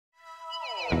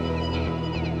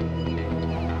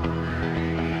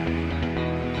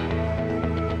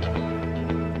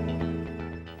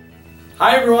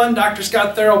Hi everyone, Dr.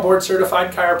 Scott Theirl, board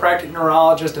certified chiropractic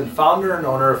neurologist and founder and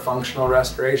owner of Functional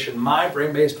Restoration, my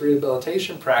brain-based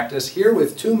rehabilitation practice, here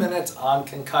with 2 minutes on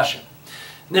concussion.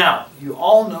 Now, you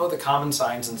all know the common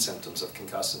signs and symptoms of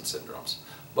concussive syndromes.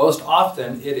 Most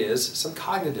often it is some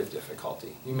cognitive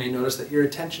difficulty. You may notice that your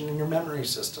attention and your memory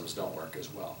systems don't work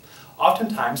as well.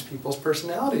 Oftentimes people's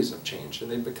personalities have changed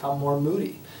and they've become more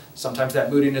moody. Sometimes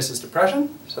that moodiness is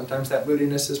depression, sometimes that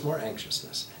moodiness is more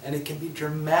anxiousness, and it can be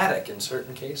dramatic in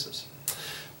certain cases.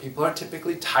 People are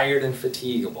typically tired and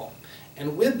fatigable.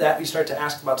 And with that, we start to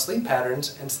ask about sleep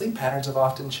patterns, and sleep patterns have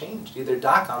often changed. Either,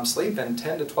 doc, I'm sleeping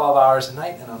 10 to 12 hours a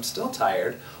night and I'm still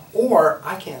tired, or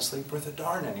I can't sleep worth a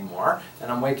darn anymore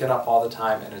and I'm waking up all the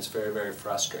time and it's very, very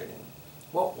frustrating.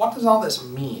 Well, what does all this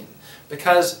mean?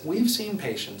 Because we've seen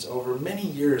patients over many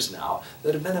years now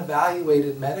that have been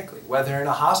evaluated medically, whether in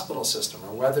a hospital system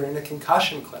or whether in a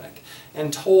concussion clinic,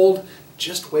 and told,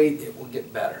 just wait, it will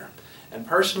get better. And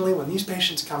personally, when these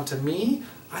patients come to me,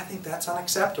 I think that's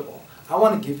unacceptable. I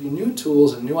want to give you new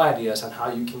tools and new ideas on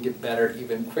how you can get better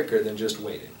even quicker than just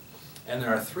waiting. And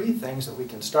there are 3 things that we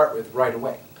can start with right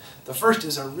away. The first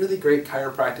is a really great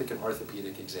chiropractic and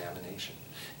orthopedic examination.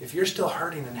 If you're still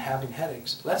hurting and having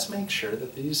headaches, let's make sure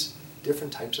that these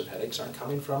different types of headaches aren't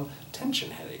coming from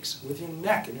tension headaches with your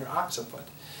neck and your occiput.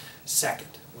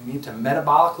 Second, we need to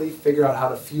metabolically figure out how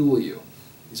to fuel you.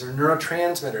 These are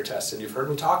neurotransmitter tests, and you've heard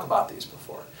me talk about these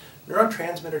before.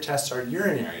 Neurotransmitter tests are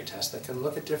urinary tests that can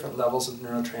look at different levels of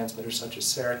neurotransmitters such as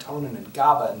serotonin and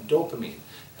GABA and dopamine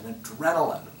and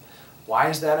adrenaline. Why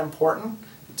is that important?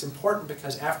 It's important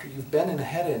because after you've been in a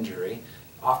head injury,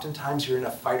 oftentimes you're in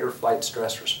a fight or flight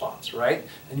stress response, right?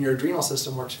 And your adrenal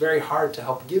system works very hard to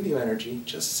help give you energy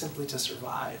just simply to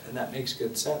survive, and that makes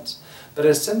good sense. But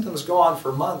as symptoms go on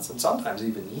for months and sometimes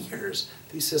even years,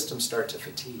 these systems start to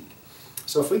fatigue.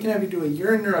 So if we can have you do a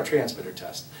urine neurotransmitter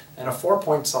test and a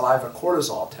 4-point saliva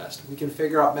cortisol test, we can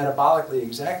figure out metabolically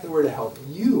exactly where to help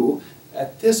you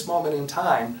at this moment in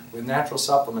time with natural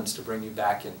supplements to bring you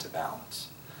back into balance.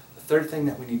 The third thing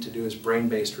that we need to do is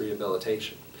brain-based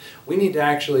rehabilitation. We need to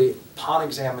actually, upon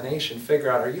examination,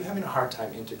 figure out, are you having a hard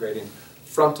time integrating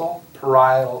frontal,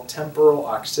 parietal, temporal,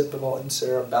 occipital, and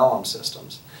cerebellum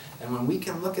systems? And when we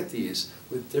can look at these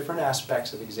with different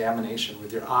aspects of examination,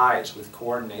 with your eyes, with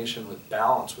coordination, with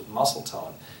balance, with muscle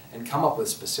tone, and come up with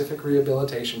specific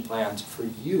rehabilitation plans for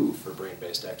you for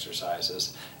brain-based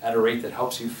exercises at a rate that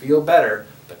helps you feel better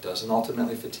but doesn't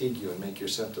ultimately fatigue you and make your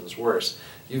symptoms worse,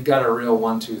 you've got a real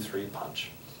 1-2-3 punch.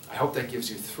 I hope that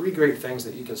gives you 3 great things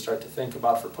that you can start to think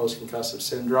about for post-concussive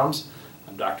syndromes.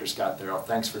 I'm Dr. Scott Theirl.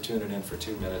 Thanks for tuning in for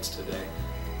 2 minutes today.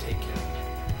 Take care.